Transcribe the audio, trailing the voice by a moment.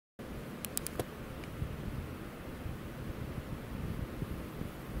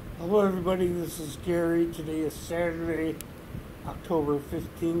Hello everybody, this is Gary. Today is Saturday, October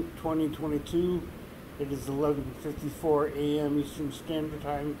 15th, 2022. It is 11:54 a.m. Eastern Standard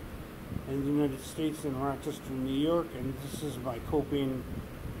Time in the United States in Rochester, New York, and this is my coping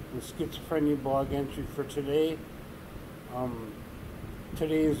with schizophrenia blog entry for today.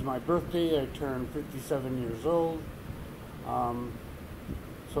 Today is my birthday. I turned 57 years old.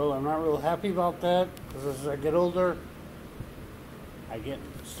 So I'm not real happy about that because as I get older, I get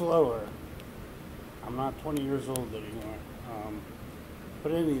slower. I'm not 20 years old anymore.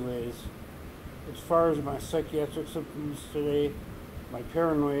 But anyways, as far as my psychiatric symptoms today, my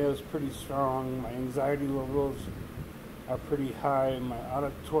paranoia is pretty strong. My anxiety levels are pretty high. My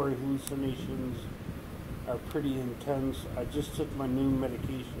auditory hallucinations are pretty intense. I just took my new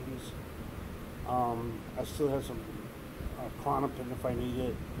medications. I still have some Clonopin if I need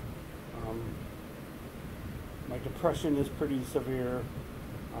it. My depression is pretty severe.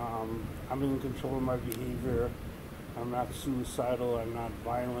 I'm in control of my behavior. I'm not suicidal. I'm not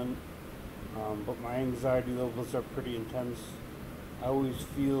violent. But my anxiety levels are pretty intense. I always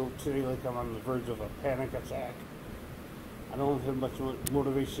feel today like I'm on the verge of a panic attack. I don't have much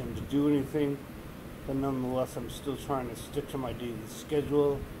motivation to do anything, but nonetheless, I'm still trying to stick to my daily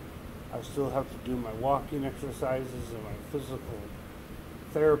schedule. I still have to do my walking exercises and my physical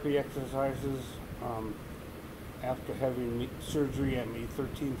therapy exercises. After having surgery at May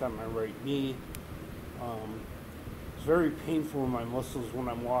 13th on my right knee, it's very painful in my muscles when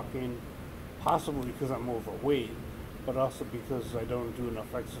I'm walking, possibly because I'm overweight, but also because I don't do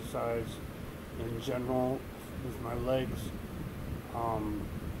enough exercise in general with my legs.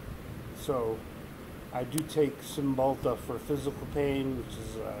 So I do take Cymbalta for physical pain, which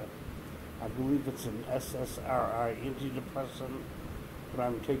is, I believe it's an SSRI antidepressant, but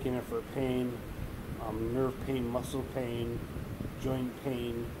I'm taking it for pain. Nerve pain, muscle pain, joint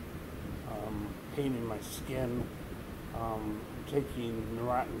pain, pain in my skin. I'm taking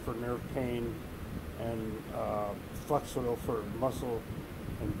Neurontin for nerve pain and Flexeril for muscle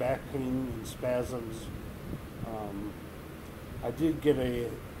and back pain and spasms. I did get a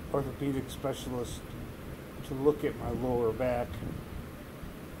orthopedic specialist to look at my lower back,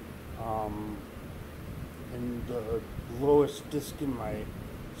 and the lowest disc in my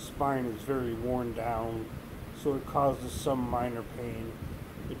spine is very worn down, so it causes some minor pain.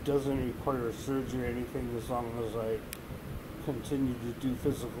 It doesn't require surgery or anything as long as I continue to do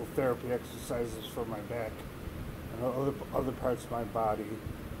physical therapy exercises for my back and other parts of my body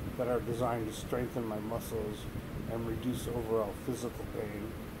that are designed to strengthen my muscles and reduce overall physical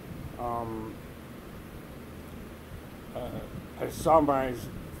pain. I saw my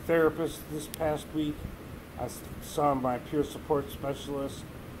therapist this past week. I saw my peer support specialist.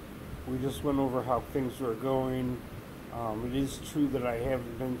 We just went over how things were going. It is true that I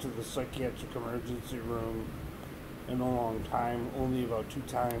haven't been to the psychiatric emergency room in a long time, only about 2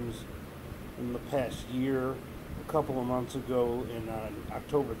 times in the past year. A couple of months ago in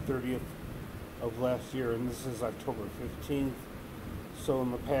October 30th of last year, and this is October 15th. So in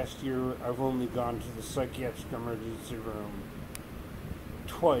the past year, I've only gone to the psychiatric emergency room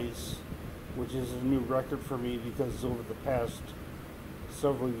twice, which is a new record for me because over the past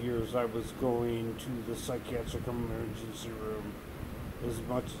several years I was going to the psychiatric emergency room as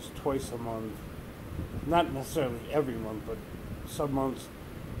much as twice a month. Not necessarily every month, but some months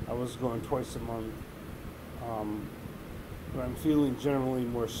I was going twice a month. But I'm feeling generally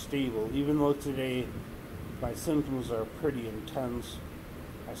more stable. Even though today my symptoms are pretty intense,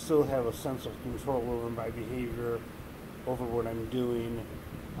 I still have a sense of control over my behavior, over what I'm doing,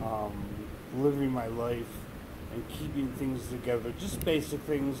 living my life, and keeping things together. Just basic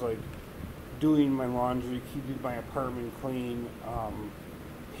things like doing my laundry, keeping my apartment clean,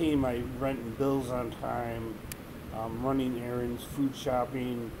 paying my rent and bills on time, running errands, food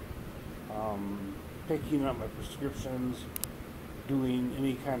shopping, picking up my prescriptions, doing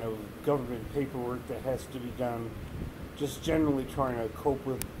any kind of government paperwork that has to be done. Just generally trying to cope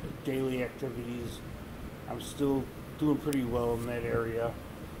with daily activities. I'm still doing pretty well in that area.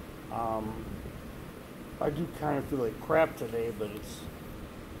 I do kind of feel like crap today, but it's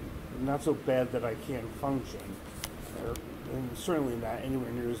not so bad that I can't function. And certainly not anywhere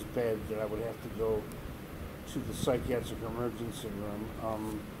near as bad that I would have to go to the psychiatric emergency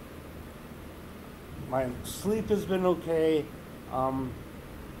room. My sleep has been okay.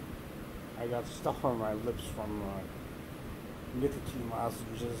 I got stuff on my lips from nicotine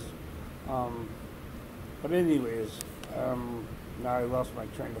lozenges. But anyways, now I lost my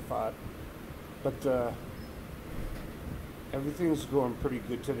train of thought. But everything's going pretty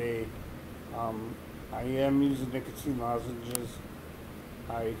good today. I am using nicotine lozenges.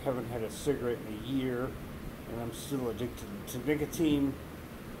 I haven't had a cigarette in a year, and I'm still addicted to nicotine.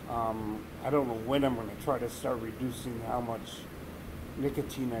 I don't know when I'm going to try to start reducing how much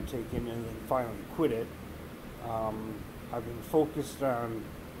nicotine I take in and then finally quit it. I've been focused on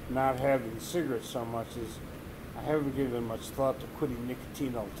not having cigarettes so much as I haven't given much thought to quitting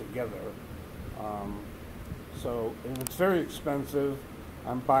nicotine altogether. And it's very expensive.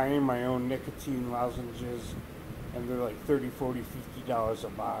 I'm buying my own nicotine lozenges, and they're like $30, $40, $50 a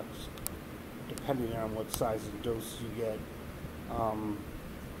box, depending on what size and dose you get.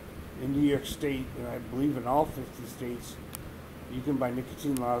 In New York State, and I believe in all 50 states, you can buy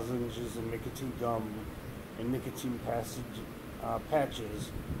nicotine lozenges and nicotine gum and nicotine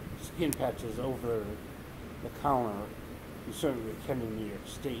patches, skin patches over the counter. You certainly can in New York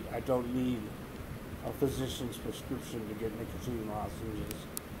State. I don't need a physician's prescription to get nicotine lozenges.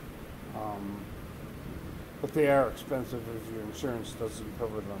 But they are expensive if your insurance doesn't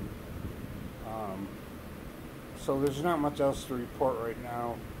cover them. So there's not much else to report right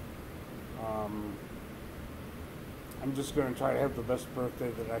now. I'm just going to try to have the best birthday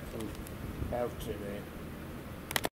that I can have today.